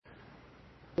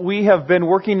We have been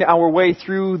working our way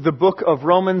through the book of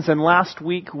Romans, and last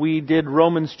week we did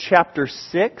Romans chapter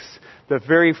 6, the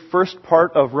very first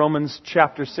part of Romans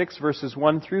chapter 6, verses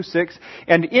 1 through 6.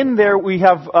 And in there we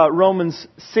have Romans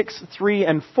 6, 3,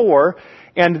 and 4,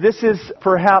 and this is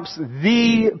perhaps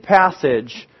the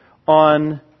passage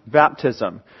on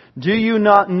baptism. Do you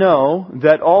not know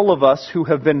that all of us who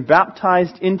have been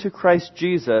baptized into Christ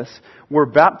Jesus were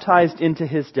baptized into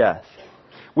His death?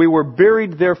 We were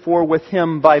buried, therefore, with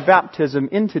Him by baptism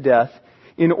into death,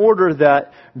 in order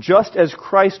that, just as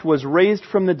Christ was raised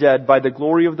from the dead by the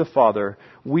glory of the Father,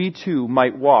 we too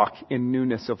might walk in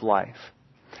newness of life.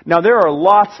 Now, there are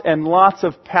lots and lots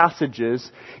of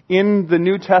passages in the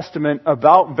New Testament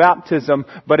about baptism,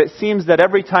 but it seems that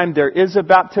every time there is a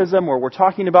baptism, or we're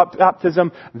talking about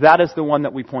baptism, that is the one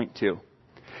that we point to.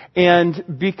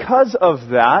 And because of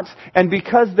that, and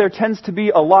because there tends to be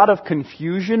a lot of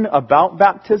confusion about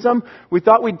baptism, we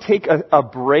thought we'd take a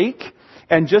break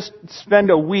and just spend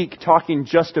a week talking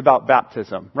just about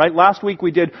baptism, right? Last week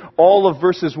we did all of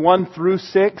verses 1 through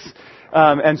 6,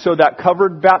 and so that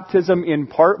covered baptism in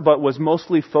part, but was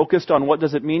mostly focused on what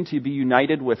does it mean to be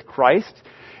united with Christ.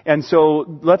 And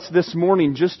so let's this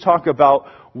morning just talk about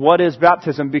what is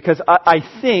baptism, because I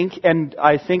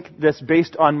think this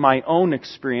based on my own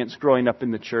experience growing up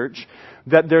in the church,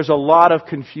 that there's a lot of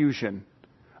confusion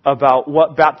about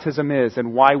what baptism is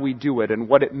and why we do it and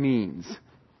what it means.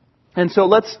 And so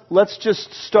let's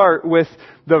just start with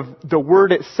the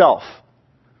word itself.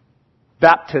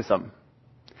 Baptism.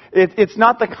 It's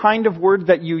not the kind of word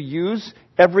that you use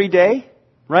every day.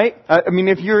 Right? I mean,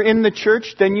 if you're in the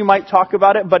church, then you might talk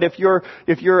about it. But if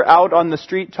you're out on the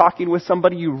street talking with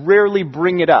somebody, you rarely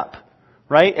bring it up.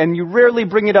 Right? And you rarely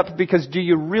bring it up because do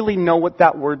you really know what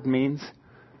that word means?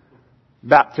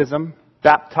 Baptism.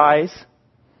 Baptize.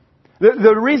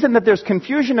 The reason that there's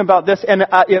confusion about this, and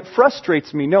it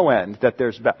frustrates me no end that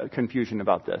there's confusion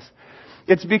about this,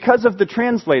 it's because of the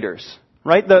translators.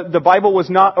 Right? The Bible was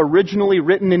not originally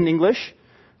written in English.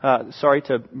 Sorry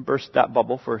to burst that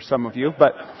bubble for some of you,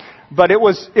 but it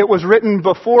was written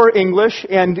before English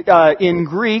and in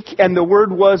Greek, and the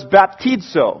word was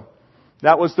baptizo.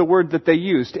 That was the word that they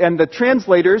used. And the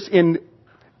translators in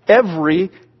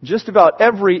just about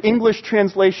every English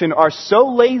translation are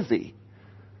so lazy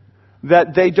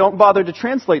that they don't bother to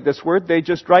translate this word. They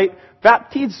just write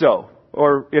baptizo,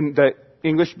 or in the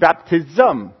English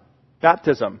baptism.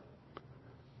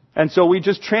 And so we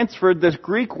just transferred this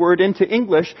Greek word into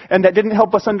English, and that didn't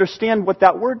help us understand what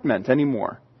that word meant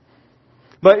anymore.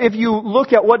 But if you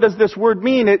look at what does this word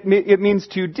mean, it means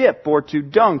to dip, or to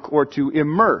dunk, or to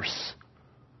immerse.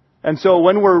 And so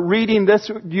when we're reading this,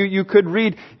 you could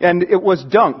read, and it was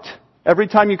dunked. Every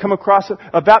time you come across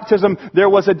a baptism, there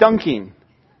was a dunking.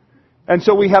 And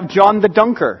so we have John the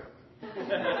Dunker.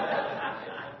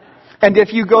 And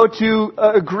if you go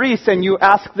to Greece and you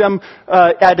ask them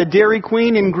at a Dairy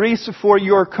Queen in Greece for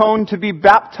your cone to be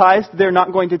baptized, they're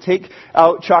not going to take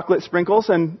out chocolate sprinkles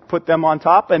and put them on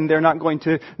top, and they're not going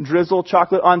to drizzle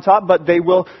chocolate on top, but they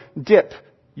will dip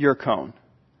your cone.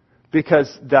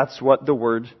 Because that's what the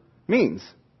word means.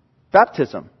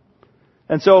 Baptism.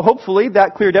 And so hopefully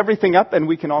that cleared everything up and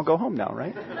we can all go home now,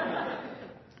 right?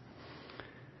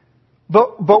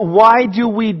 But why do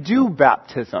we do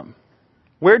baptism?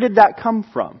 Where did that come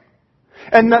from?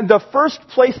 And the first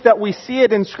place that we see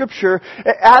it in Scripture,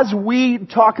 as we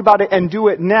talk about it and do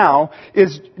it now,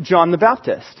 is John the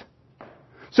Baptist.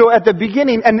 So at the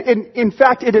beginning, and in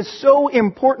fact it is so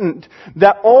important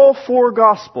that all four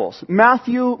Gospels,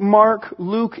 Matthew, Mark,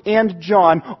 Luke, and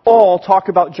John, all talk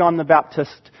about John the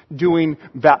Baptist doing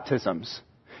baptisms.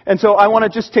 And so I want to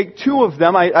just take two of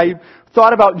them. I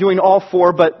thought about doing all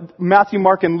four, but Matthew,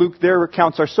 Mark, and Luke, their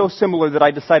accounts are so similar that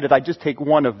I decided I'd just take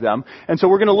one of them. And so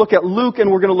we're going to look at Luke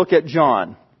and we're going to look at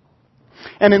John.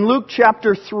 And in Luke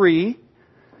chapter 3,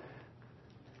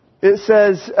 it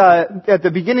says, at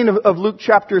the beginning of Luke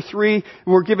chapter 3,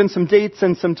 we're given some dates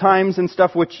and some times and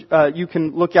stuff which you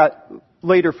can look at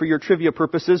later for your trivia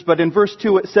purposes. But in verse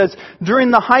 2 it says,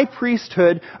 during the high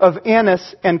priesthood of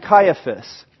Annas and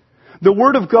Caiaphas, the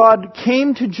word of God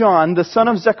came to John, the son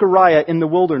of Zechariah, in the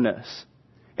wilderness.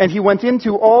 And he went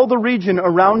into all the region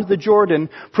around the Jordan,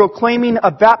 proclaiming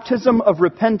a baptism of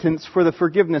repentance for the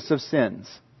forgiveness of sins.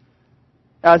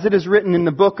 As it is written in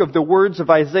the book of the words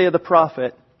of Isaiah the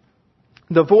prophet,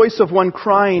 the voice of one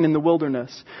crying in the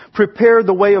wilderness, prepare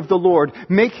the way of the Lord,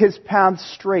 make His paths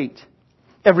straight.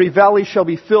 Every valley shall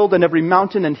be filled, and every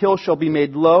mountain and hill shall be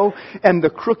made low, and the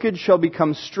crooked shall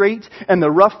become straight, and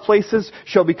the rough places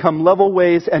shall become level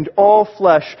ways, and all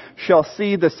flesh shall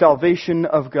see the salvation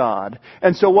of God.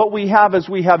 And so what we have is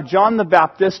we have John the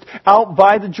Baptist out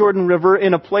by the Jordan River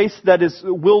in a place that is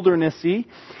wildernessy,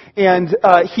 and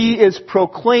he is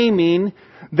proclaiming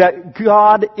that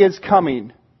God is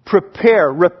coming.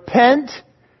 Prepare, repent,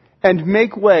 and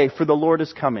make way, for the Lord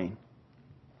is coming.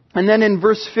 And then in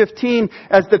verse 15,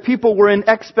 as the people were in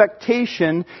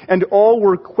expectation and all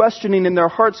were questioning in their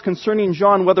hearts concerning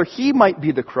John whether he might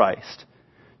be the Christ,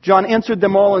 John answered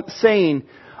them all saying,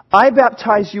 I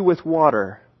baptize you with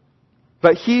water,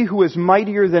 but he who is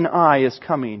mightier than I is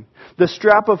coming, the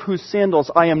strap of whose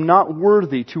sandals I am not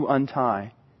worthy to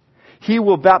untie. He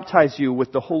will baptize you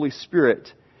with the Holy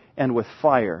Spirit and with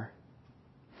fire.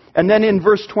 And then in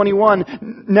verse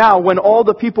 21, now when all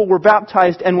the people were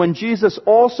baptized and when Jesus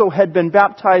also had been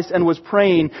baptized and was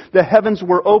praying, the heavens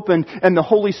were opened and the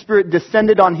Holy Spirit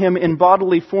descended on him in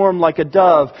bodily form like a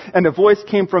dove, and a voice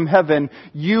came from heaven,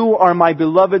 You are my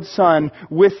beloved Son,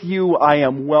 with you I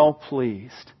am well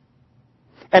pleased.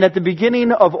 And at the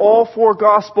beginning of all four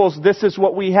Gospels, this is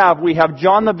what we have. We have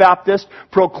John the Baptist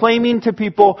proclaiming to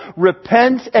people,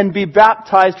 repent and be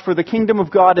baptized, for the kingdom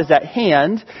of God is at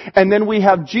hand. And then we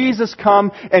have Jesus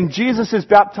come, and Jesus is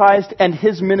baptized, and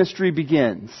his ministry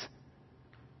begins.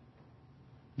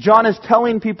 John is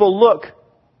telling people, look,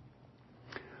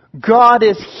 God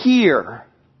is here.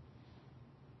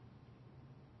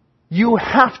 You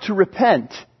have to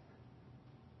repent.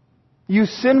 You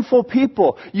sinful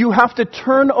people, you have to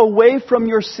turn away from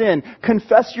your sin,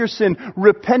 confess your sin,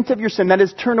 repent of your sin, that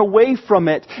is, turn away from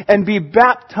it, and be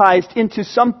baptized into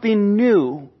something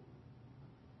new.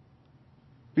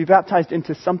 Be baptized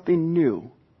into something new.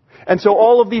 And so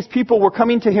all of these people were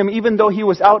coming to him, even though he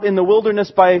was out in the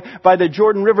wilderness by the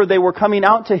Jordan River, they were coming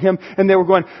out to him, and they were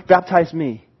going, baptize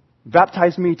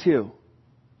me too.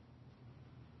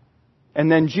 And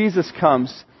then Jesus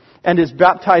comes and is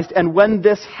baptized. And when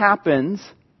this happens,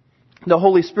 the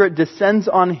Holy Spirit descends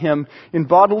on him in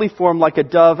bodily form like a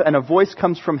dove, and a voice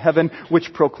comes from heaven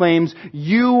which proclaims,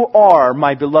 You are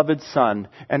my beloved Son,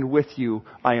 and with you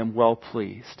I am well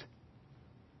pleased.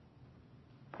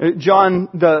 John,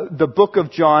 the book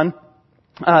of John,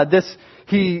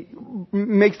 he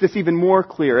makes this even more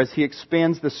clear as he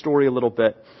expands the story a little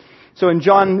bit. So in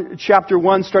John chapter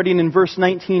 1, starting in verse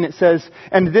 19, it says,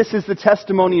 And this is the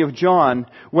testimony of John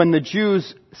when the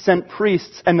Jews sent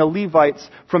priests and the Levites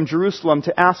from Jerusalem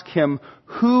to ask him,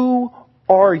 Who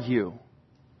are you?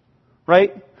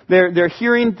 Right? They're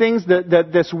hearing things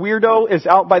that this weirdo is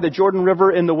out by the Jordan River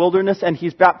in the wilderness, and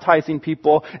he's baptizing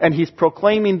people, and he's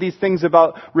proclaiming these things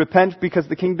about repent because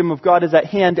the kingdom of God is at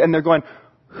hand, and they're going,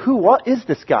 what is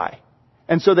this guy?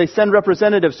 And so they send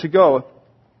representatives to go.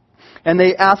 And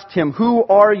they asked him, Who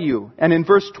are you? And in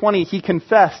verse 20, he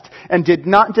confessed and did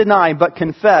not deny, but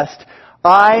confessed,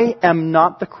 I am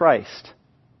not the Christ.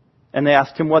 And they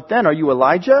asked him, What then? Are you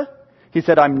Elijah? He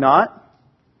said, I'm not.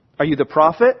 Are you the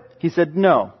prophet? He said,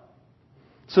 No.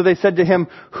 So they said to him,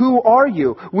 Who are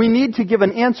you? We need to give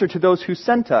an answer to those who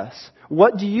sent us.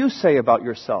 What do you say about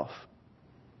yourself?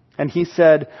 And he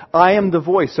said, I am the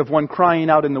voice of one crying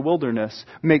out in the wilderness,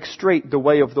 Make straight the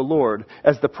way of the Lord,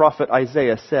 as the prophet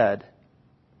Isaiah said.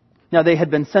 Now they had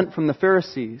been sent from the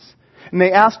Pharisees. And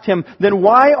they asked him, Then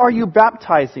why are you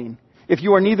baptizing, if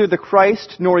you are neither the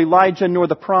Christ, nor Elijah, nor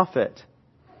the prophet?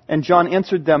 And John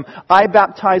answered them, I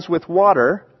baptize with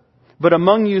water, but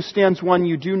among you stands one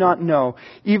you do not know,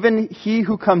 even he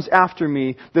who comes after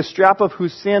me, the strap of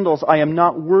whose sandals I am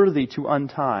not worthy to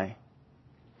untie.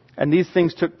 And these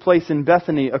things took place in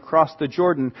Bethany across the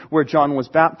Jordan, where John was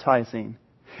baptizing.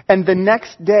 And the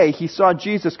next day he saw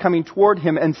Jesus coming toward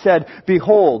him and said,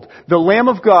 Behold, the Lamb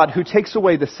of God who takes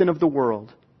away the sin of the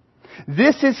world.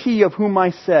 This is he of whom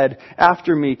I said,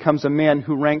 After me comes a man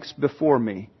who ranks before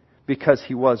me, because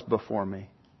he was before me.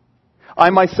 I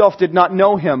myself did not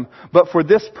know him, but for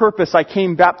this purpose I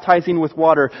came baptizing with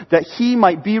water, that he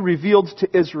might be revealed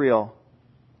to Israel.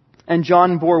 And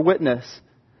John bore witness.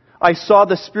 I saw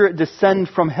the Spirit descend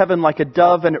from heaven like a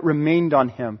dove, and it remained on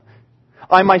him.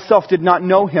 I myself did not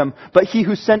know him, but he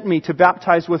who sent me to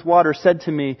baptize with water said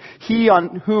to me, He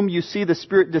on whom you see the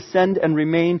Spirit descend and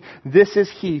remain, this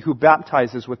is he who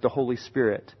baptizes with the Holy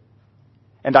Spirit.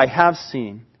 And I have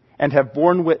seen and have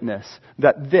borne witness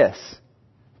that this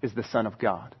is the Son of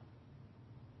God.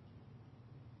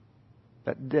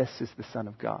 That this is the Son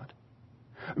of God.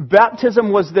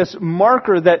 Baptism was this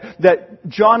marker that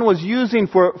John was using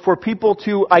for people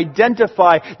to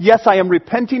identify, yes, I am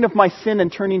repenting of my sin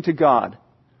and turning to God.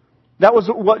 That was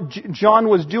what John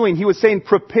was doing. He was saying,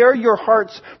 prepare your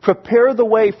hearts, prepare the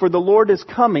way, for the Lord is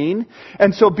coming.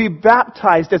 And so be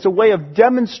baptized as a way of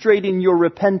demonstrating your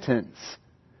repentance.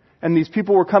 And these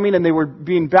people were coming and they were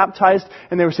being baptized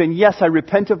and they were saying, yes, I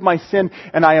repent of my sin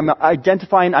and I am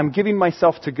identifying, I'm giving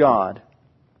myself to God.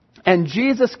 And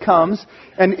Jesus comes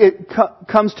and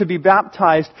comes to be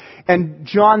baptized, and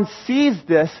John sees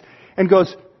this and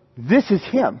goes, this is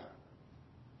him.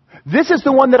 This is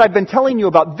the one that I've been telling you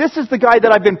about. This is the guy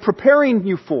that I've been preparing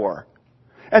you for.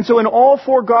 And so in all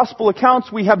 4 gospel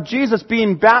accounts, we have Jesus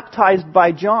being baptized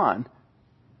by John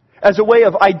as a way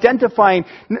of identifying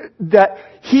that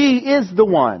he is the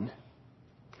one.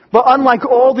 But unlike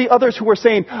all the others who were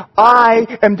saying,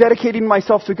 I am dedicating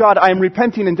myself to God, I am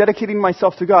repenting and dedicating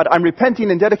myself to God, I'm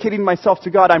repenting and dedicating myself to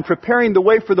God, I'm preparing the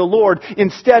way for the Lord.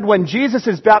 Instead, when Jesus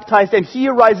is baptized and he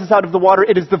arises out of the water,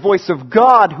 it is the voice of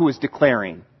God who is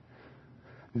declaring,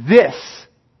 this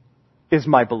is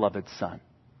my beloved Son.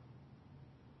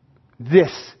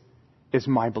 This is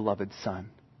my beloved Son.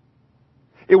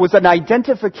 It was an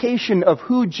identification of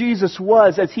who Jesus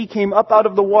was as he came up out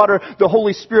of the water. The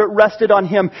Holy Spirit rested on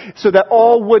him so that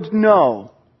all would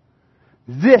know.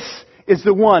 This is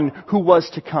the one who was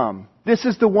to come. This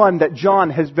is the one that John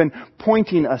has been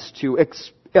pointing us to,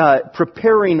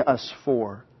 preparing us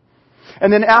for.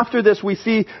 And then after this, we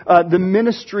see the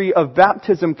ministry of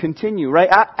baptism continue, right?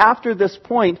 After this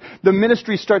point, the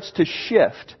ministry starts to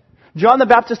shift. John the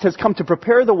Baptist has come to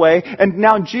prepare the way, and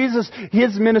now Jesus,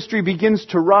 his ministry begins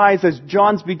to rise as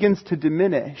John's begins to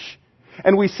diminish.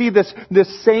 And we see this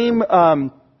same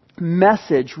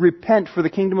message, repent for the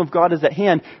kingdom of God is at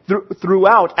hand,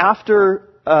 throughout after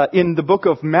in the book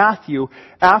of Matthew,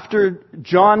 after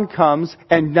John comes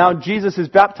and now Jesus is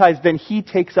baptized, then he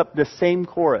takes up the same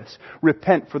chorus.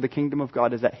 Repent, for the kingdom of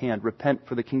God is at hand. Repent,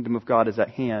 for the kingdom of God is at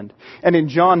hand. And in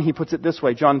John, he puts it this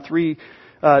way, John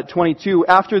 3:22,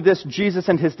 after this, Jesus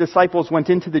and his disciples went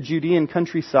into the Judean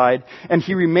countryside, and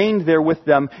he remained there with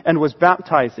them and was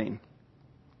baptizing.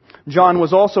 John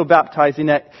was also baptizing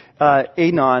at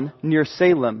Aenon near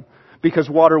Salem, because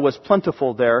water was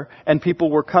plentiful there, and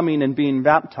people were coming and being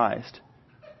baptized.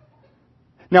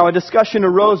 Now a discussion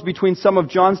arose between some of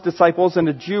John's disciples and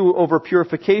a Jew over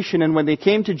purification, and when they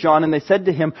came to John and they said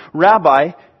to him,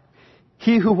 Rabbi,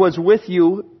 he who was with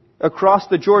you across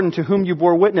the Jordan, to whom you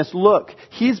bore witness, look,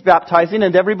 he's baptizing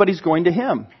and everybody's going to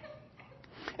him.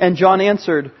 And John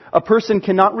answered, a person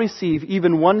cannot receive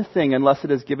even one thing unless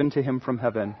it is given to him from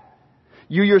heaven.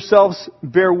 You yourselves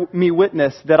bear me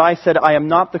witness that I said I am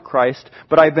not the Christ,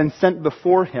 but I have been sent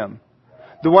before him.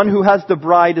 The one who has the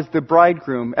bride is the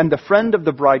bridegroom, and the friend of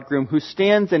the bridegroom who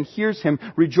stands and hears him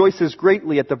rejoices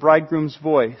greatly at the bridegroom's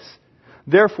voice.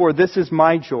 Therefore this is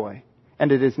my joy,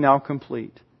 and it is now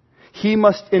complete. He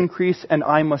must increase and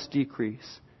I must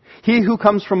decrease. He who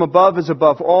comes from above is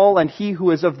above all, and he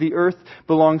who is of the earth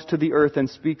belongs to the earth and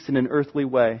speaks in an earthly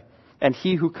way. And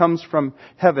he who comes from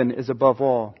heaven is above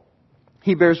all.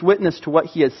 He bears witness to what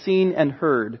he has seen and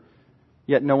heard,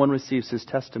 yet no one receives his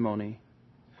testimony.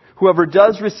 Whoever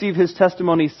does receive his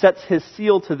testimony sets his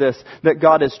seal to this, that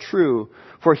God is true.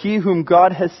 For he whom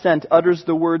God has sent utters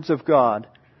the words of God.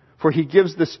 For he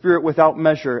gives the Spirit without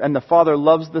measure, and the Father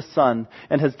loves the Son,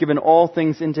 and has given all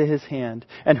things into his hand.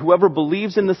 And whoever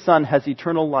believes in the Son has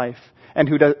eternal life, and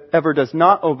whoever does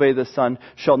not obey the Son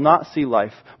shall not see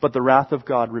life, but the wrath of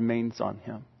God remains on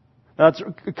him. Now, that's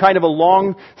kind of a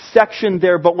long section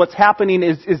there, but what's happening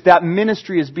is that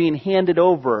ministry is being handed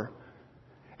over.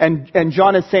 And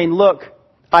John is saying, look,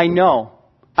 I know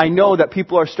that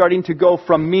people are starting to go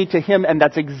from me to him, and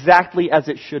that's exactly as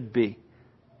it should be.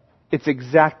 It's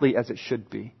exactly as it should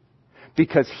be.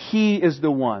 Because he is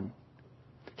the one.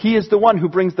 He is the one who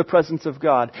brings the presence of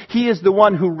God. He is the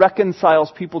one who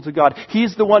reconciles people to God.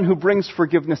 He's the one who brings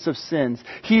forgiveness of sins.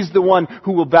 He's the one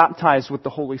who will baptize with the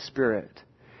Holy Spirit.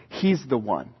 He's the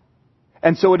one.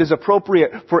 And so it is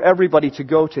appropriate for everybody to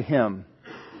go to him.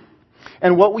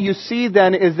 And what you see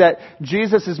then is that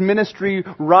Jesus' ministry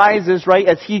rises, right,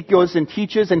 as he goes and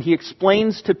teaches and he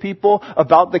explains to people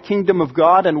about the kingdom of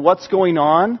God and what's going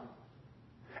on.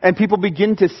 And people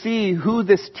begin to see who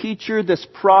this teacher, this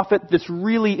prophet, this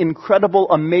really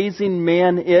incredible, amazing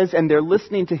man is, and they're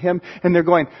listening to him and they're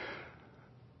going,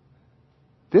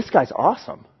 this guy's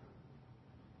awesome.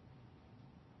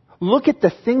 Look at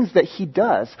the things that he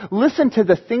does. Listen to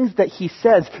the things that he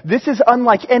says. This is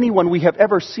unlike anyone we have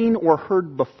ever seen or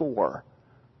heard before.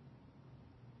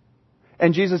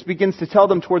 And Jesus begins to tell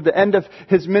them toward the end of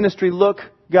his ministry, look,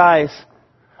 guys,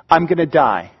 I'm going to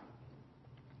die.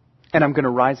 And I'm going to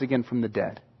rise again from the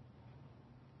dead.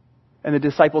 And the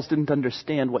disciples didn't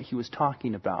understand what he was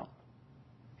talking about.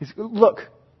 Look,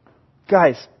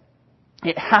 Guys,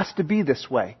 it has to be this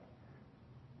way.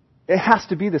 It has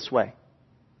to be this way.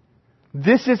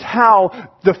 This is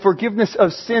how the forgiveness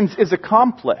of sins is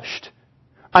accomplished.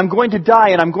 I'm going to die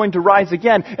and I'm going to rise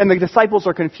again. And the disciples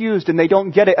are confused and they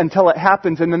don't get it until it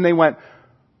happens. And then they went,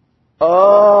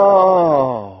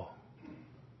 oh,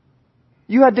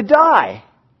 you had to die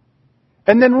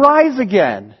and then rise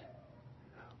again.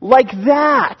 Like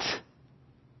that.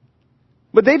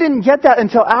 But they didn't get that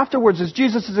until afterwards as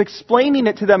Jesus is explaining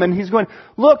it to them. And he's going,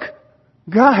 look,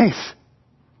 guys,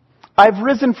 I've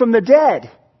risen from the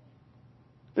dead.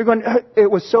 They're going,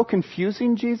 it was so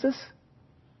confusing, Jesus.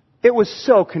 It was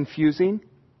so confusing.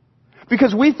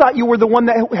 Because we thought you were the one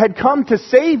that had come to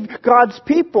save God's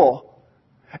people.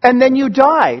 And then you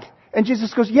died. And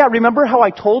Jesus goes, yeah, remember how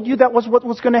I told you that was what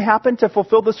was going to happen to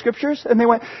fulfill the Scriptures? And they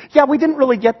went, yeah, we didn't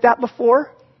really get that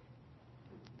before.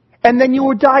 And then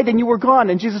you died and you were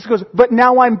gone. And Jesus goes, but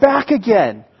now I'm back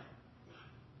again.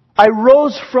 I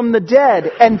rose from the dead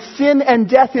and sin and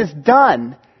death is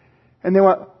done. And they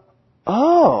went,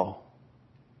 oh.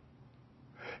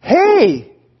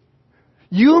 Hey,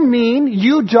 you mean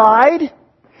you died?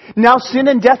 Now sin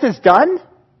and death is done?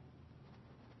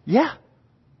 Yeah.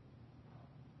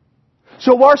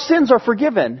 So our sins are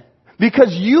forgiven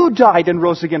because you died and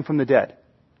rose again from the dead.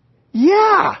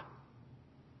 Yeah.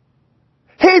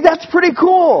 Hey, that's pretty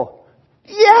cool.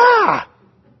 Yeah.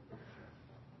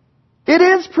 It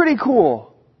is pretty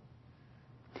cool.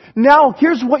 Now,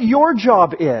 here's what your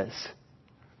job is.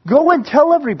 Go and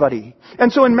tell everybody.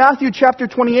 And so in Matthew chapter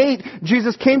 28,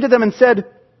 Jesus came to them and said,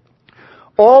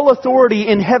 all authority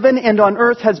in heaven and on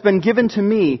earth has been given to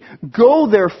me. Go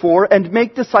therefore and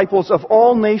make disciples of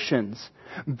all nations,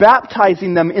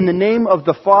 baptizing them in the name of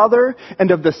the Father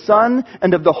and of the Son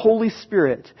and of the Holy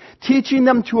Spirit, teaching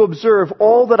them to observe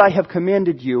all that I have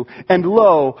commanded you. And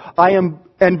lo,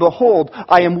 behold,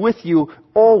 I am with you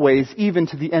always, even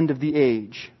to the end of the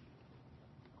age.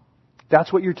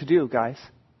 That's what you're to do, guys.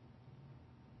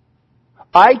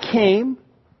 I came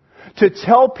to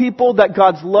tell people that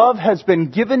God's love has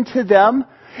been given to them,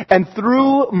 and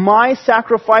through my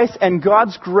sacrifice and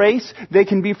God's grace, they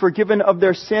can be forgiven of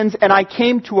their sins. And I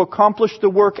came to accomplish the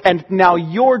work, and now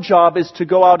your job is to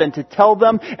go out and to tell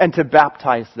them and to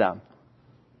baptize them.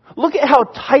 Look at how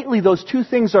tightly those two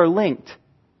things are linked.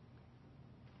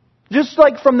 Just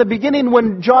like from the beginning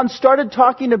when John started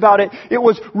talking about it, it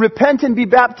was repent and be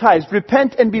baptized,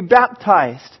 repent and be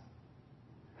baptized.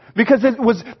 Because it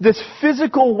was this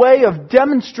physical way of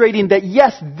demonstrating that,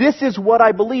 yes, this is what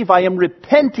I believe. I am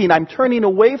repenting. I'm turning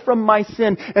away from my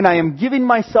sin. And I am giving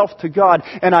myself to God.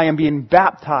 And I am being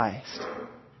baptized.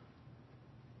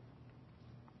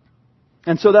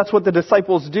 And so that's what the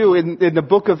disciples do. In the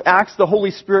book of Acts, the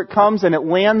Holy Spirit comes and it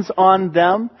lands on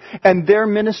them. And their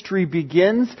ministry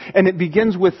begins. And it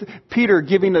begins with Peter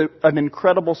giving an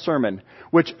incredible sermon,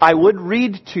 which I would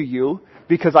read to you,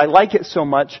 because I like it so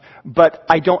much, but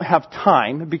I don't have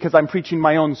time because I'm preaching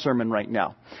my own sermon right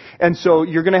now. And so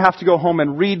you're going to have to go home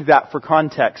and read that for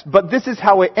context. But this is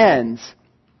how it ends.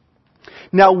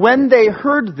 Now when they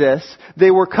heard this, they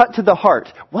were cut to the heart.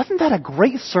 Wasn't that a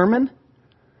great sermon?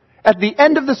 At the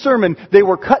end of the sermon, they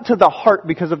were cut to the heart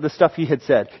because of the stuff he had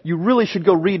said. You really should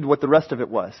go read what the rest of it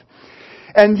was.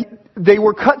 And they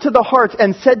were cut to the heart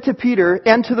and said to Peter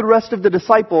and to the rest of the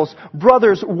disciples,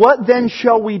 brothers, what then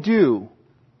shall we do?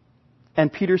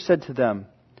 And Peter said to them,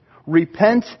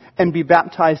 repent and be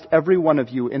baptized every one of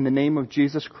you in the name of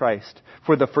Jesus Christ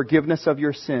for the forgiveness of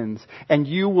your sins, and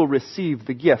you will receive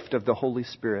the gift of the Holy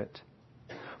Spirit.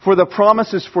 For the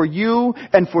promise is for you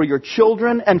and for your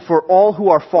children and for all who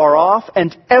are far off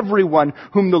and everyone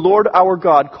whom the Lord our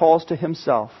God calls to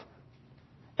himself.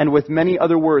 And with many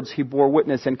other words he bore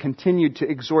witness and continued to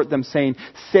exhort them, saying,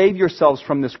 save yourselves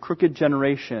from this crooked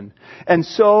generation. And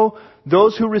so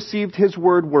those who received his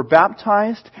word were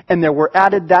baptized, and there were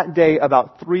added that day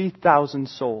about 3,000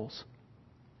 souls.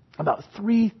 About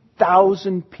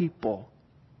 3,000 people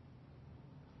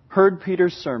heard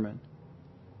Peter's sermon,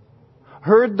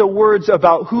 heard the words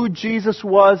about who Jesus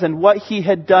was and what he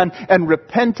had done, and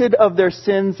repented of their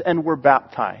sins and were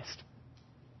baptized.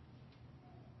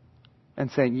 And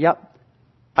saying, yep,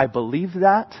 I believe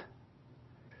that,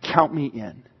 count me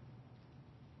in.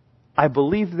 I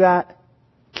believe that,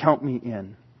 count me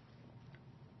in.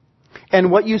 And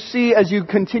what you see as you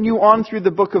continue on through the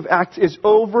book of Acts is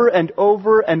over and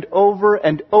over and over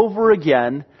and over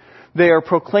again, they are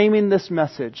proclaiming this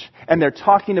message, and they're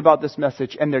talking about this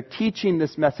message, and they're teaching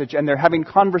this message, and they're having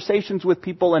conversations with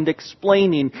people and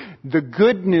explaining the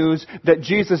good news that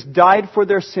Jesus died for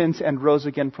their sins and rose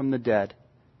again from the dead.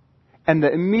 And the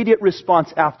immediate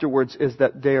response afterwards is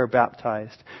that they are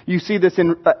baptized. You see this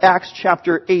in Acts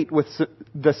chapter 8 with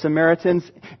the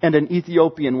Samaritans and an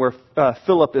Ethiopian where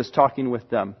Philip is talking with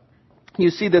them. You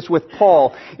see this with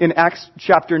Paul in Acts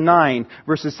chapter 9,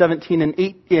 verses 17,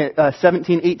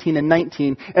 18, and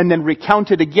 19, and then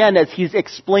recounted again as he's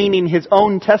explaining his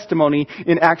own testimony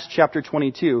in Acts chapter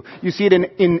 22. You see it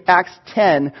in Acts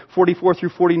 10, 44 through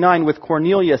 49 with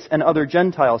Cornelius and other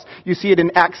Gentiles. You see it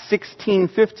in Acts 16,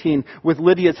 15 with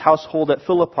Lydia's household at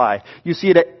Philippi. You see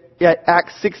it at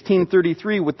Acts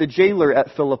 16:33 with the jailer at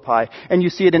Philippi, and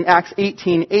you see it in Acts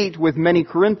 18:8 with many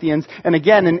Corinthians, and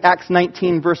again in Acts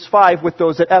 19 verse 5 with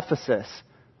those at Ephesus.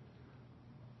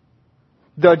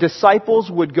 The disciples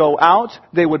would go out,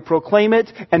 they would proclaim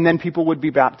it, and then people would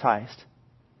be baptized.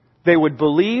 They would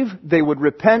believe, they would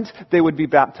repent, they would be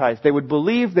baptized. They would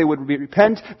believe, they would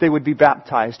repent, they would be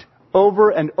baptized.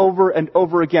 Over and over and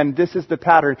over again, this is the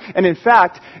pattern. And in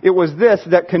fact, it was this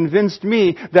that convinced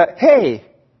me that, hey,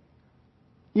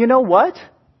 you know what?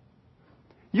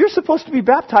 You're supposed to be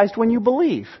baptized when you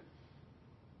believe.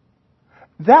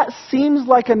 That seems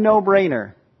like a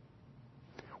no-brainer.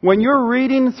 When you're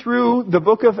reading through the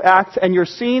book of Acts and you're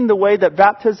seeing the way that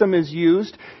baptism is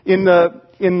used in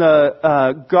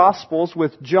the Gospels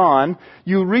with John,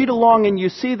 you read along and you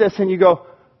see this and you go,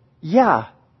 yeah,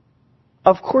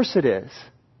 of course it is.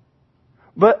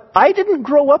 But I didn't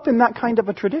grow up in that kind of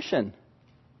a tradition.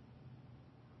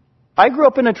 I grew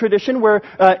up in a tradition where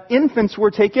infants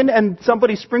were taken and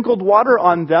somebody sprinkled water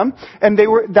on them, and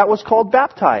that was called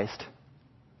baptized.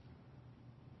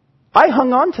 I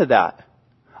hung on to that.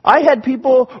 I had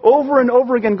people over and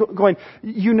over again going,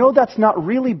 you know that's not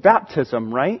really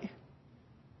baptism, right?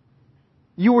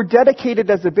 You were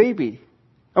dedicated as a baby.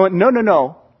 I went,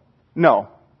 no.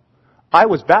 I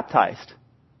was baptized.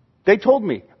 They told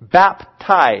me,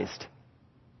 baptized.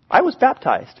 I was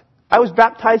baptized. I was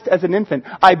baptized as an infant.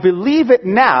 I believe it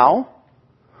now,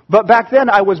 but back then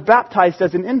I was baptized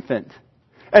as an infant.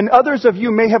 And others of you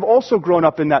may have also grown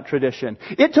up in that tradition.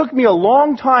 It took me a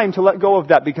long time to let go of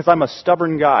that because I'm a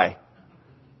stubborn guy.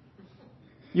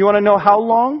 You want to know how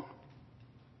long?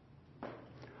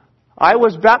 I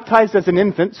was baptized as an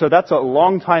infant, so that's a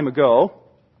long time ago.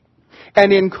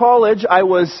 And in college, I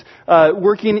was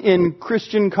working in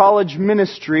Christian college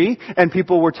ministry, and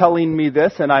people were telling me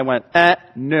this, and I went,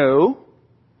 no.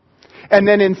 And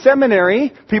then in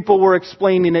seminary, people were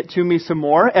explaining it to me some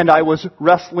more, and I was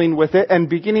wrestling with it and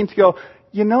beginning to go,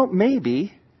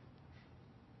 maybe.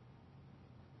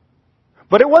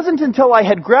 But it wasn't until I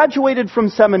had graduated from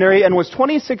seminary and was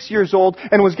 26 years old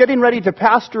and was getting ready to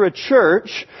pastor a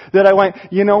church that I went,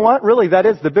 you know what? Really, that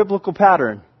is the biblical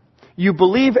pattern. You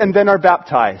believe and then are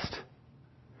baptized.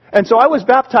 And so I was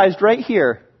baptized right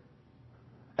here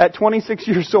at 26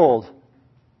 years old.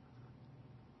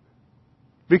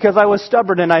 Because I was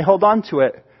stubborn and I held on to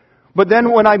it. But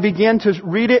then when I began to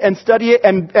read it and study it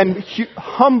and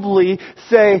humbly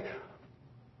say,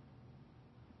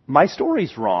 my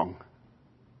story's wrong,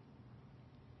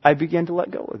 I began to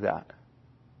let go of that.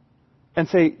 And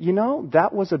say, that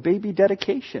was a baby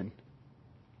dedication.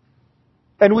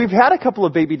 And we've had a couple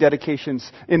of baby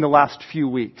dedications in the last few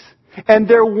weeks. And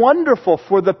they're wonderful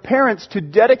for the parents to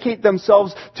dedicate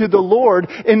themselves to the Lord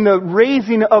in the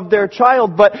raising of their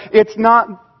child, but it's not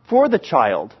for the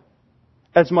child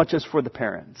as much as for the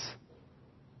parents.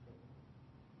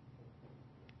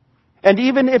 And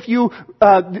even if you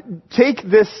take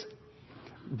this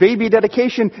baby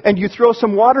dedication and you throw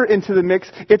some water into the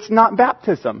mix, it's not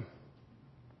baptism.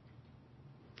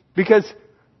 Because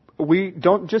we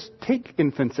don't just take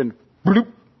infants and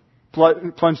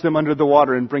plunge them under the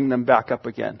water and bring them back up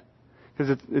again.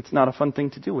 Because it's not a fun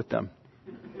thing to do with them.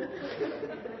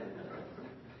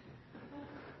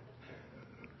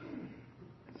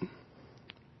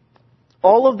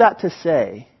 All of that to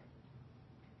say,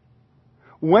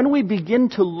 when we begin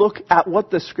to look at what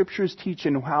the Scriptures teach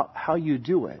and how you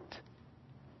do it,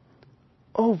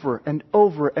 over and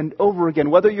over and over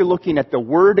again, whether you're looking at the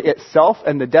word itself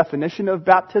and the definition of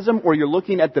baptism, or you're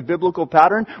looking at the biblical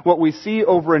pattern, what we see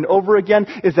over and over again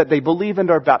is that they believe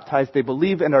and are baptized, they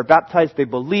believe and are baptized, they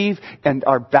believe and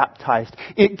are baptized.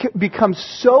 It becomes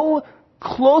so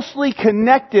closely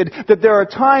connected that there are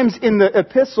times in the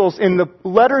epistles, in the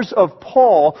letters of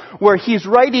Paul, where he's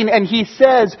writing and he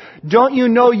says, don't you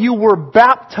know you were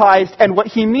baptized? And what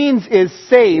he means is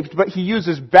saved, but he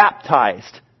uses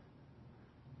baptized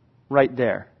right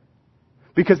there.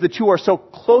 Because the two are so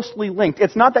closely linked.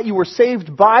 It's not that you were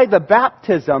saved by the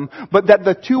baptism, but that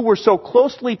the two were so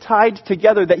closely tied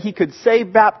together that he could say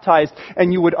baptized,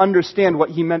 and you would understand what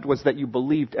he meant was that you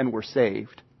believed and were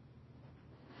saved.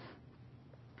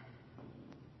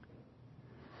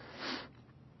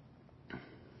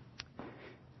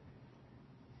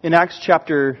 in Acts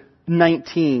chapter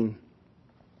 19,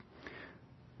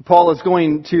 Paul is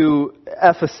going to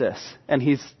Ephesus, and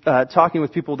he's talking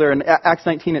with people there. In Acts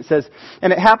 19 it says,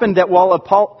 "And it happened that while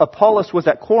Apollos was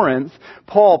at Corinth,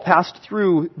 Paul passed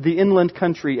through the inland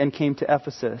country and came to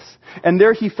Ephesus. And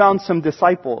there he found some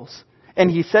disciples.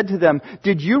 And he said to them,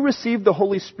 'Did you receive the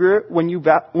Holy Spirit when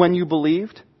you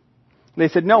believed?' They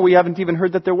said, 'No, we haven't even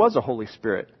heard that there was a Holy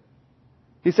Spirit.'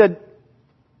 He said,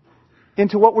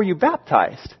 'Into what were you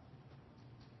baptized?'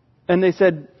 And they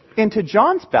said, 'Into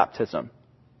John's baptism.'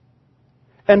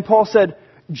 And Paul said,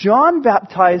 'John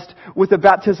baptized with a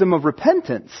baptism of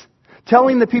repentance,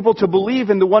 telling the people to believe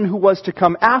in the one who was to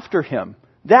come after him.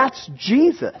 That's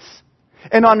Jesus.'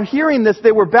 And on hearing this,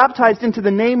 they were baptized into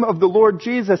the name of the Lord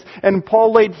Jesus. And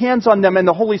Paul laid hands on them, and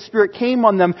the Holy Spirit came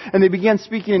on them, and they began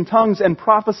speaking in tongues and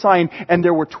prophesying, and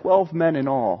there were 12 men in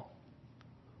all."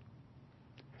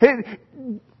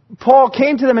 Paul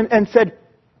came to them and said,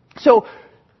 "So,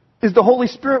 is the Holy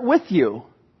Spirit with you?"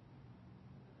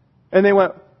 And they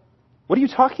went, "What are you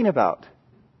talking about?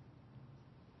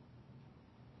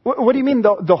 What do you mean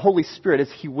the Holy Spirit?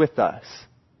 Is He with us?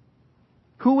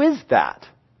 Who is that?"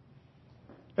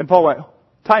 And Paul went,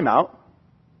 "Time out.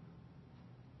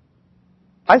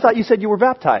 I thought you said you were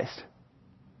baptized.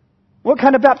 What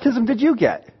kind of baptism did you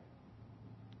get?"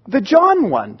 "The John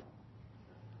one."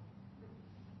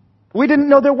 "We didn't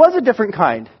know there was a different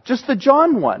kind. Just the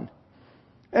John one."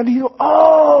 And he goes,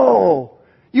 "Oh,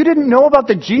 you didn't know about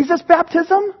the Jesus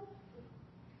baptism?"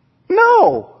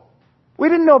 "No, we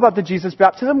didn't know about the Jesus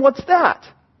baptism. What's that?"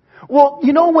 "Well,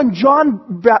 you know, when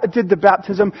John did the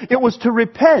baptism, it was to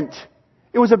repent.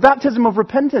 It was a baptism of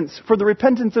repentance for the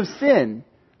repentance of sin."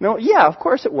 "No, yeah, of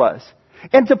course it was.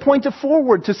 And to point it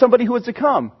forward to somebody who was to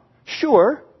come."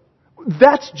 "Sure,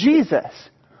 that's Jesus."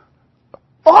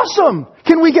 "Awesome!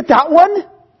 Can we get that one?"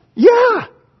 "Yeah,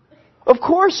 of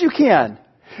course you can."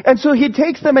 And so he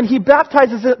takes them and he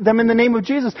baptizes them in the name of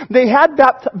Jesus. They had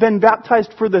been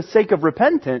baptized for the sake of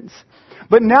repentance,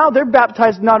 but now they're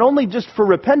baptized not only just for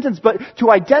repentance, but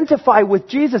to identify with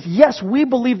Jesus. Yes, we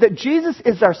believe that Jesus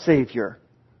is our Savior.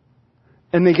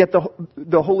 And they get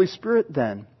the Holy Spirit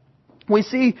then. We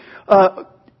see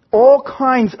all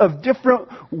kinds of different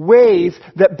ways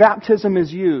that baptism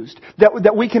is used,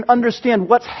 that we can understand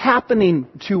what's happening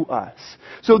to us.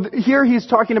 So here he's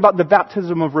talking about the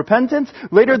baptism of repentance.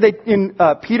 Later in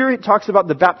Peter, it talks about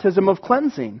the baptism of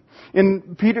cleansing.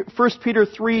 In 1 Peter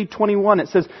 3:21, it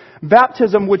says,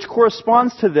 "Baptism which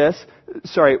corresponds to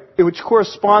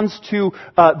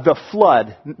the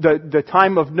flood, the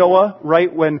time of Noah,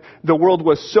 right, when the world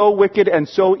was so wicked and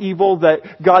so evil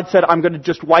that God said, 'I'm going to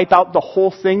just wipe out the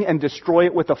whole thing and destroy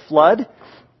it with a flood.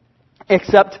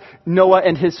 Except Noah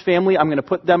and his family, I'm going to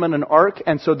put them in an ark,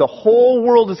 and so the whole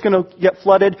world is going to get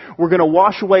flooded. We're going to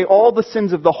wash away all the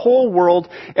sins of the whole world,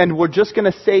 and we're just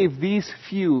going to save these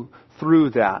few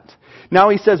through that." Now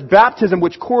he says baptism,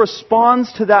 which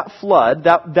corresponds to that flood.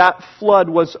 That flood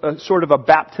was sort of a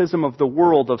baptism of the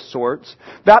world of sorts.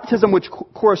 Baptism, which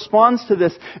corresponds to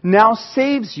this, now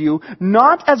saves you,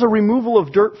 not as a removal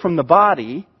of dirt from the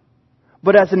body,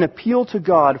 but as an appeal to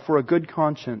God for a good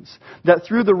conscience, that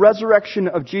through the resurrection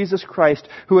of Jesus Christ,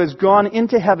 who has gone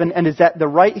into heaven and is at the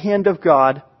right hand of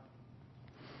God.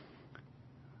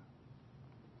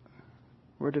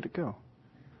 Where did it go?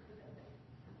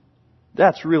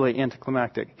 That's really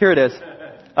anticlimactic. Here it is.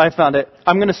 I found it.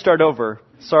 I'm going to start over.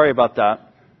 Sorry about that.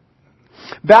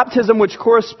 Baptism, which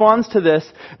corresponds to this,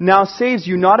 now saves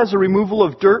you not as a removal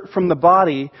of dirt from the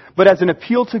body, but as an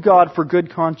appeal to God for good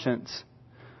conscience,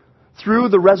 through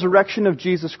the resurrection of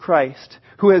Jesus Christ,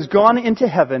 who has gone into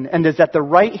heaven and is at the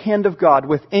right hand of God,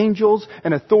 with angels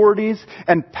and authorities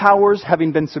and powers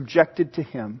having been subjected to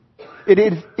Him. It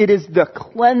is the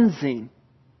cleansing.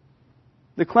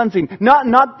 The cleansing.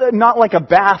 Not like a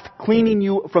bath cleaning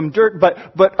you from dirt,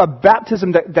 but a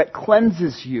baptism that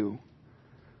cleanses you.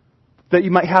 That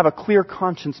you might have a clear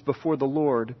conscience before the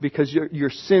Lord because your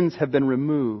sins have been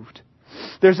removed.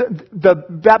 The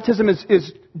baptism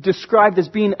is described as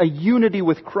being a unity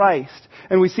with Christ.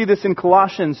 And we see this in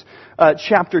Colossians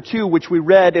chapter 2, which we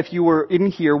read. If you were in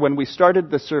here when we started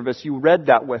the service, you read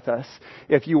that with us.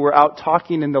 If you were out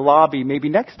talking in the lobby, maybe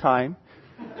next time,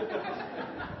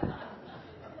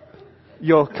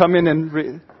 you'll come in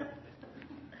and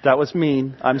that was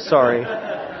mean. I'm sorry.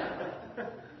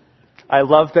 I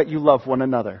love that you love one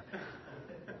another.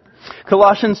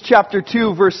 Colossians chapter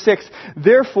 2, verse 6,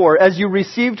 "Therefore, as you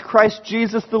received Christ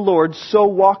Jesus the Lord, so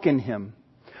walk in Him,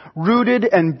 rooted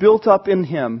and built up in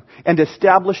Him, and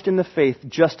established in the faith,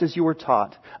 just as you were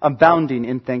taught, abounding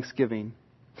in thanksgiving.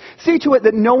 See to it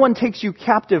that no one takes you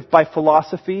captive by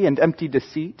philosophy and empty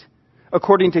deceit,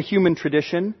 according to human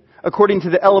tradition, according to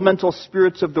the elemental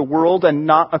spirits of the world, and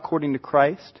not according to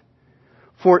Christ?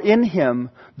 For in him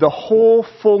the whole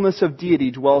fullness of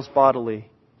deity dwells bodily,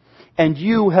 and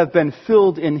you have been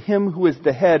filled in him who is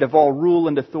the head of all rule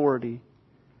and authority.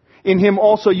 In him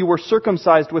also you were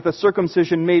circumcised with a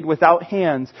circumcision made without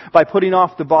hands, by putting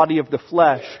off the body of the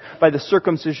flesh, by the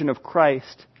circumcision of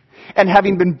Christ. And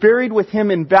having been buried with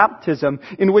him in baptism,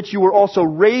 in which you were also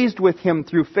raised with him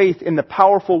through faith in the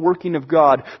powerful working of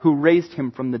God, who raised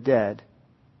him from the dead.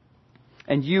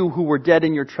 And you who were dead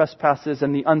in your trespasses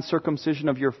and the uncircumcision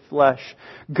of your flesh,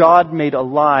 God made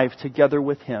alive together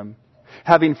with him,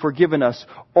 having forgiven us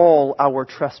all our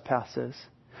trespasses,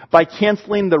 by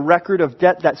canceling the record of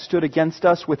debt that stood against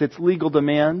us with its legal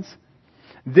demands.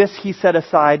 This he set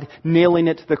aside, nailing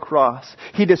it to the cross.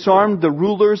 He disarmed the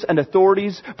rulers and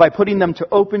authorities by putting them to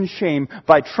open shame,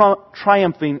 by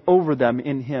triumphing over them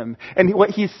in him. And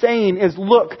what he's saying is,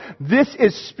 look, this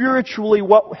is spiritually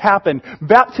what happened.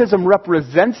 Baptism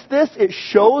represents this. It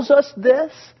shows us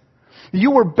this.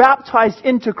 You were baptized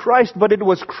into Christ, but it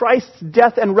was Christ's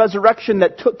death and resurrection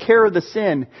that took care of the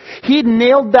sin. He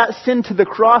nailed that sin to the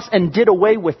cross and did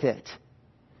away with it.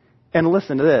 And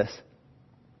listen to this.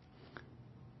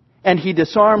 And he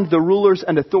disarmed the rulers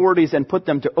and authorities and put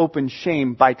them to open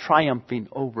shame by triumphing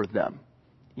over them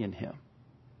in him.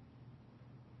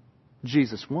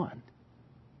 Jesus won.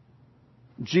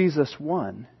 Jesus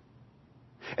won.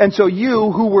 And so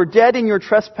you who were dead in your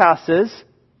trespasses,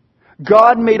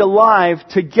 God made alive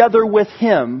together with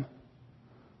him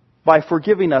by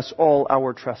forgiving us all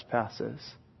our trespasses.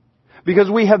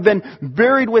 Because we have been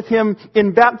buried with him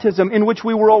in baptism, in which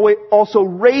we were also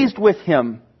raised with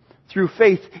him through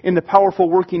faith in the powerful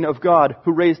working of God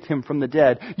who raised him from the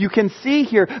dead. You can see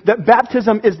here that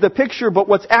baptism is the picture, but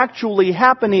what's actually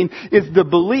happening is the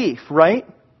belief, right?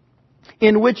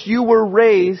 In which you were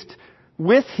raised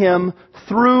with him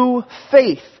through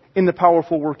faith in the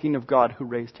powerful working of God who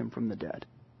raised him from the dead.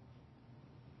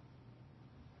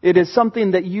 It is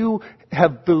something that you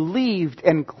have believed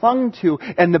and clung to,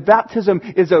 and the baptism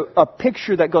is a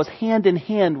picture that goes hand in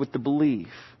hand with the belief.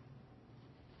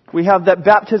 We have that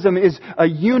baptism is a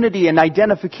unity and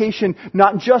identification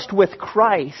not just with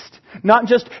Christ, not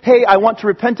just, hey, I want to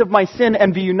repent of my sin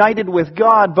and be united with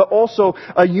God, but also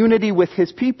a unity with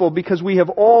his people, because we have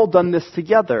all done this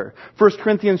together. 1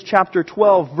 Corinthians chapter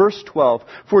 12, verse 12.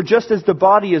 For just as the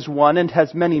body is one and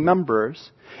has many members,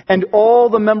 and all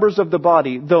the members of the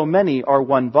body, though many, are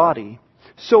one body,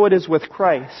 so it is with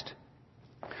Christ.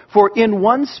 For in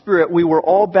one Spirit we were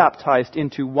all baptized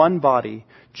into one body,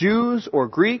 Jews or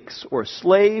Greeks or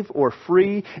slave or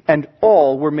free, and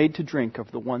all were made to drink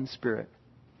of the one Spirit.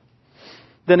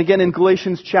 Then again in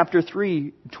Galatians chapter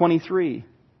 3:23.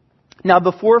 Now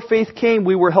before faith came,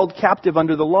 we were held captive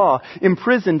under the law,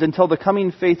 imprisoned until the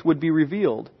coming faith would be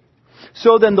revealed.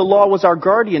 So then the law was our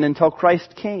guardian until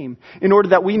Christ came, in order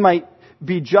that we might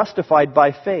be justified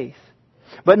by faith.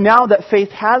 But now that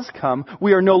faith has come,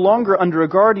 we are no longer under a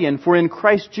guardian, for in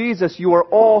Christ Jesus you are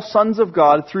all sons of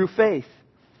God through faith.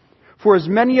 For as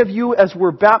many of you as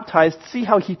were baptized, see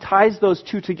how he ties those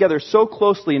two together so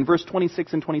closely in verse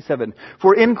 26 and 27.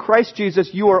 For in Christ Jesus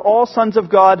you are all sons of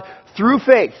God through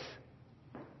faith.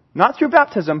 Not through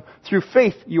baptism, through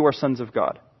faith you are sons of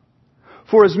God.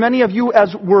 For as many of you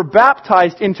as were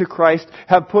baptized into Christ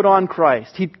have put on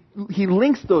Christ. He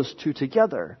links those two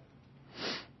together.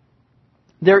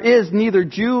 There is neither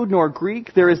Jew nor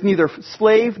Greek. There is neither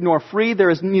slave nor free.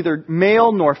 There is neither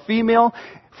male nor female.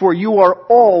 For you are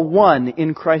all one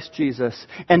in Christ Jesus.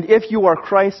 And if you are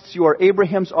Christ's, you are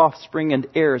Abraham's offspring and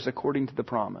heirs according to the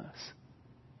promise.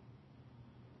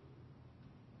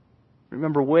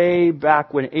 Remember way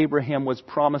back when Abraham was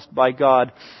promised by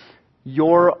God,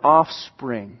 your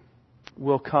offspring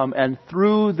will come and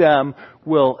through them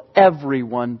will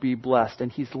everyone be blessed.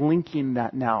 And he's linking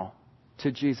that now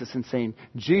to Jesus and saying,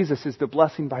 Jesus is the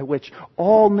blessing by which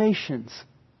all nations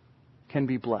can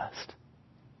be blessed.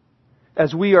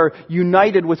 As we are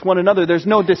united with one another, there's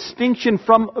no distinction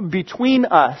between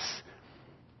us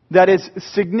that is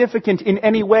significant in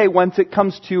any way once it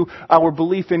comes to our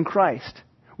belief in Christ.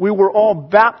 We were all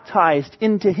baptized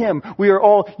into him. We are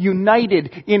all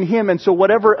united in him. And so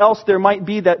whatever else there might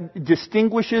be that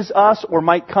distinguishes us or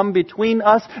might come between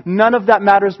us, none of that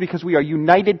matters because we are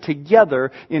united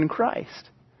together in Christ.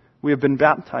 We have been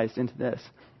baptized into this.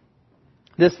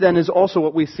 This then is also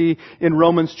what we see in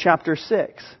Romans chapter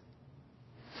 6.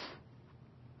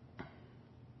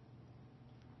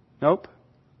 Nope.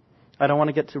 I don't want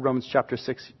to get to Romans chapter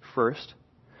 6 first.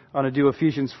 I want to do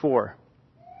Ephesians 4.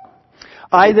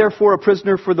 I, therefore, a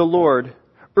prisoner for the Lord,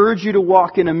 urge you to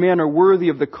walk in a manner worthy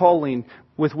of the calling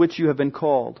with which you have been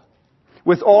called,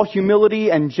 with all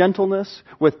humility and gentleness,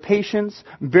 with patience,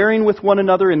 bearing with one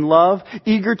another in love,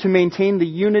 eager to maintain the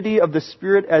unity of the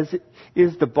Spirit as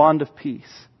is the bond of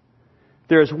peace.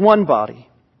 There is one body,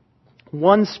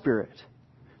 one Spirit,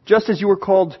 just as you were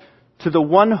called to the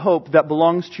one hope that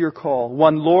belongs to your call.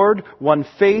 One Lord, one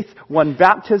faith, one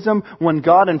baptism, one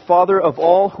God and Father of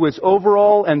all, who is over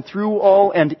all and through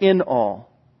all and in all.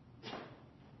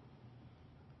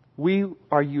 We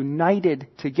are united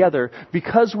together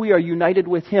because we are united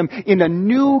with Him in a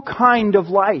new kind of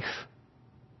life.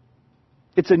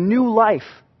 It's a new life,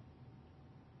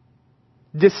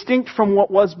 distinct from what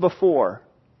was before.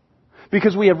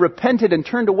 Because we have repented and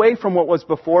turned away from what was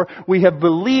before. We have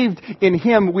believed in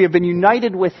Him. We have been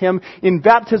united with Him. In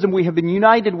baptism, we have been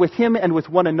united with Him and with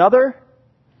one another.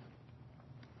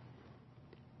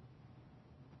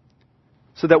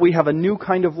 So that we have a new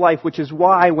kind of life, which is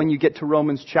why when you get to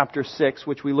Romans chapter 6,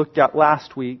 which we looked at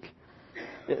last week,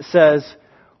 it says,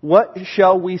 "What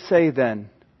shall we say then?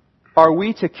 Are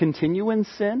we to continue in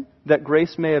sin, that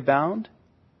grace may abound?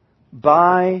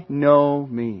 By no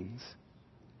means.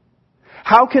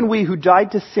 How can we who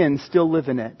died to sin still live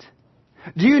in it?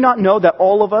 Do you not know that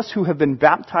all of us who have been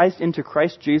baptized into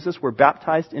Christ Jesus were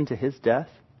baptized into His death?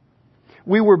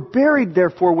 We were buried,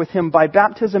 therefore, with Him by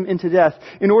baptism into death,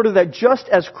 in order that just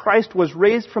as Christ was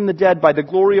raised from the dead by the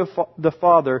glory of the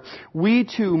Father, we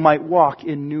too might walk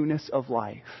in newness of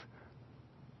life."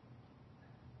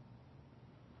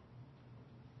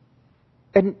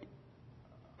 And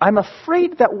I'm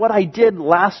afraid that what I did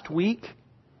last week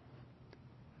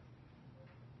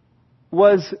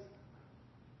was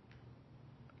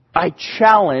I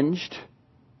challenged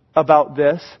about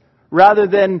this rather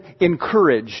than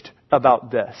encouraged about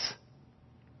this.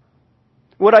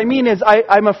 What I mean is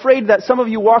I'm afraid that some of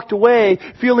you walked away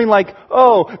feeling like,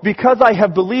 oh, because I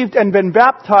have believed and been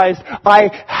baptized,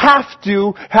 I have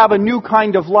to have a new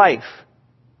kind of life.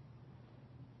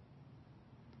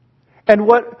 And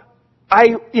what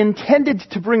I intended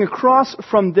to bring across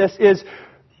from this is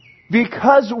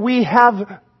because we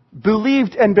have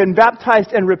believed and been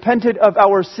baptized and repented of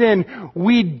our sin,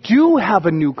 we do have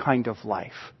a new kind of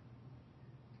life.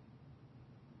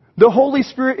 The Holy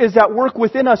Spirit is at work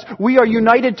within us. We are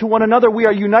united to one another. We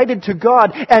are united to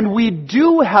God. And we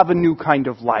do have a new kind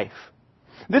of life.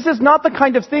 This is not the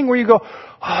kind of thing where you go,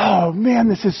 oh man,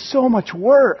 this is so much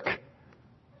work.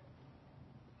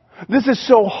 This is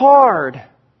so hard.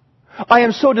 I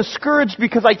am so discouraged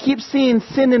because I keep seeing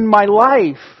sin in my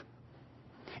life.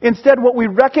 Instead, what we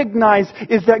recognize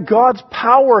is that God's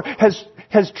power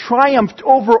has triumphed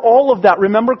over all of that.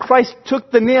 Remember, Christ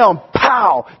took the nail,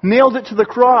 pow, nailed it to the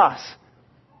cross.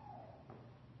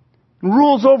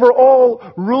 Rules over all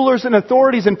rulers and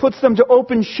authorities and puts them to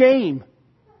open shame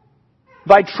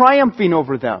by triumphing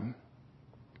over them.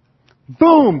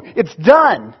 Boom, it's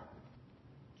done.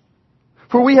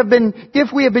 For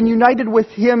if we have been united with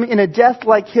Him in a death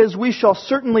like His, we shall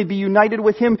certainly be united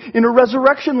with Him in a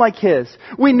resurrection like His.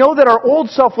 We know that our old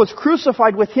self was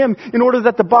crucified with Him in order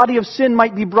that the body of sin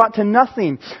might be brought to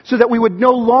nothing, so that we would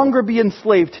no longer be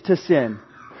enslaved to sin.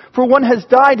 For one has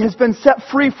died, has been set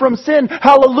free from sin.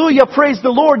 Hallelujah, praise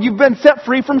the Lord, you've been set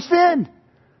free from sin.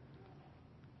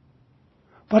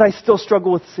 But I still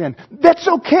struggle with sin. That's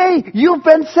okay, you've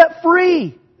been set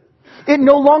free. It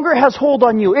no longer has hold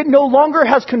on you. It no longer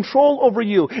has control over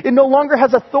you. It no longer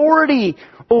has authority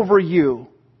over you.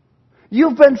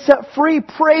 You've been set free.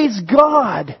 Praise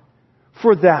God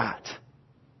for that.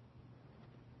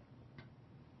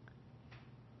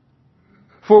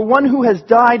 For one who has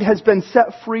died has been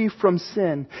set free from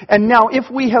sin. And now if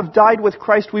we have died with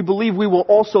Christ, we believe we will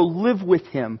also live with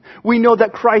Him. We know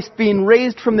that Christ, being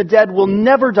raised from the dead, will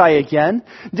never die again.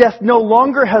 Death no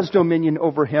longer has dominion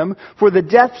over Him. For the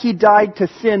death He died to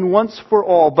sin once for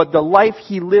all, but the life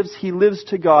He lives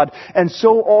to God. And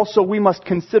so also we must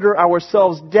consider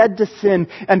ourselves dead to sin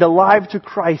and alive to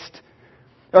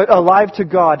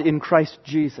God in Christ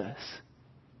Jesus.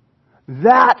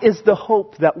 That is the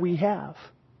hope that we have.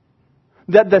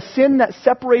 That the sin that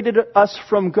separated us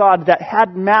from God, that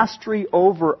had mastery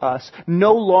over us,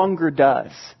 no longer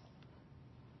does.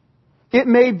 It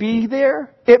may be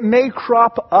there, it may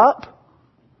crop up,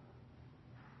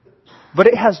 but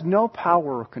it has no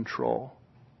power or control.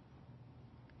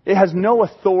 It has no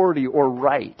authority or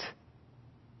right.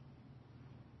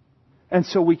 And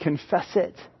so we confess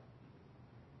it.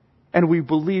 And we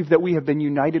believe that we have been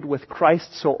united with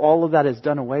Christ, so all of that is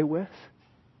done away with.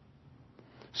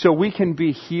 So we can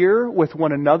be here with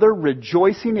one another,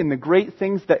 rejoicing in the great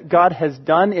things that God has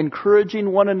done, encouraging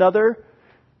one another,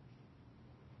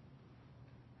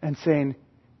 and saying,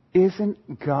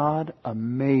 isn't God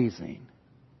amazing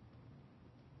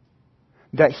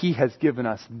that He has given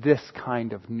us this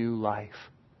kind of new life.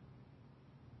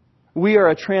 We are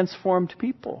a transformed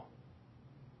people.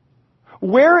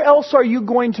 Where else are you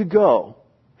going to go?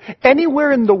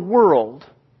 Anywhere in the world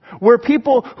where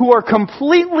people who are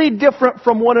completely different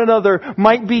from one another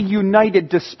might be united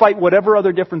despite whatever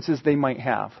other differences they might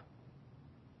have.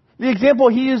 The example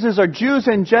he uses are Jews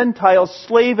and Gentiles,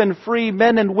 slave and free,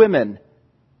 men and women.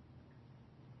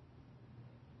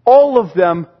 All of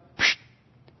them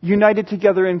united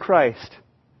together in Christ.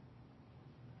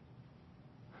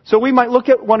 So we might look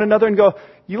at one another and go,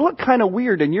 you look kind of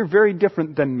weird and you're very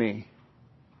different than me.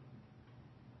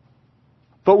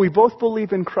 But we both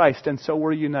believe in Christ, and so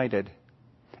we're united.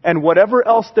 And whatever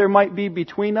else there might be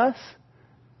between us,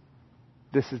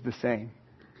 this is the same.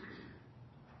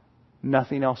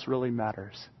 Nothing else really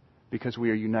matters because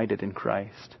we are united in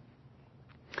Christ.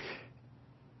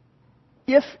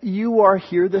 If you are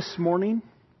here this morning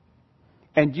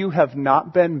and you have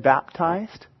not been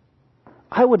baptized,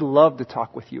 I would love to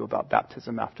talk with you about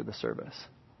baptism after the service.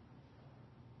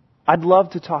 I'd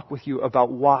love to talk with you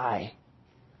about why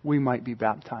we might be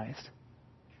baptized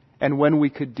and when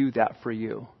we could do that for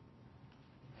you.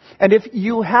 And if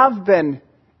you have been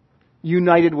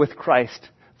united with Christ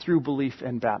through belief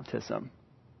and baptism,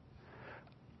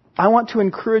 I want to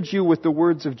encourage you with the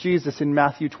words of Jesus in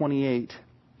Matthew 28,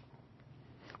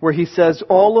 where He says,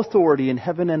 all authority in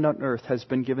heaven and on earth has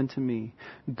been given to me.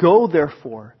 Go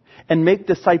therefore and make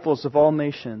disciples of all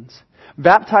nations,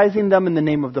 baptizing them in the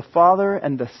name of the Father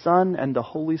and the Son and the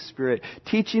Holy Spirit,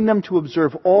 teaching them to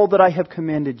observe all that I have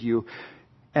commanded you.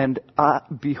 And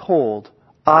behold,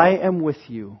 I am with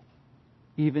you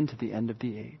even to the end of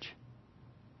the age.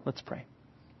 Let's pray.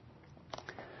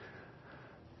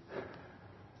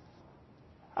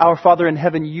 Our Father in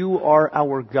heaven, You are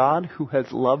our God who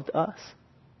has loved us.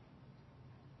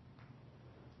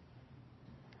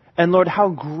 And Lord, how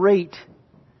great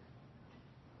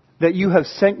that You have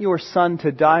sent Your Son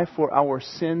to die for our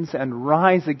sins and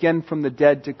rise again from the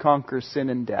dead to conquer sin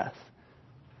and death.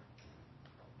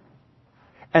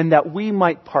 And that we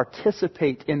might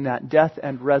participate in that death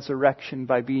and resurrection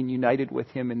by being united with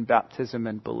Him in baptism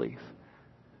and belief.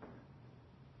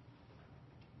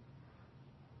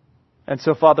 And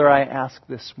so, Father, I ask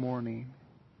this morning,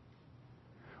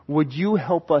 would You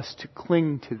help us to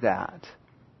cling to that?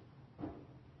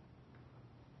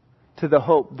 To the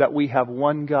hope that we have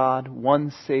one God,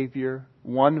 one Savior,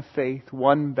 one faith,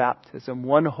 one baptism,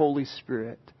 one Holy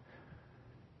Spirit.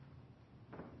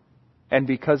 And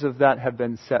because of that have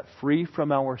been set free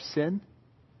from our sin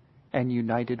and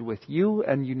united with You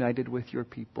and united with Your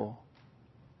people.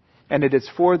 And it is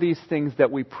for these things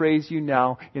that we praise You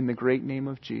now in the great name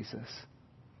of Jesus.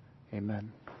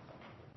 Amen.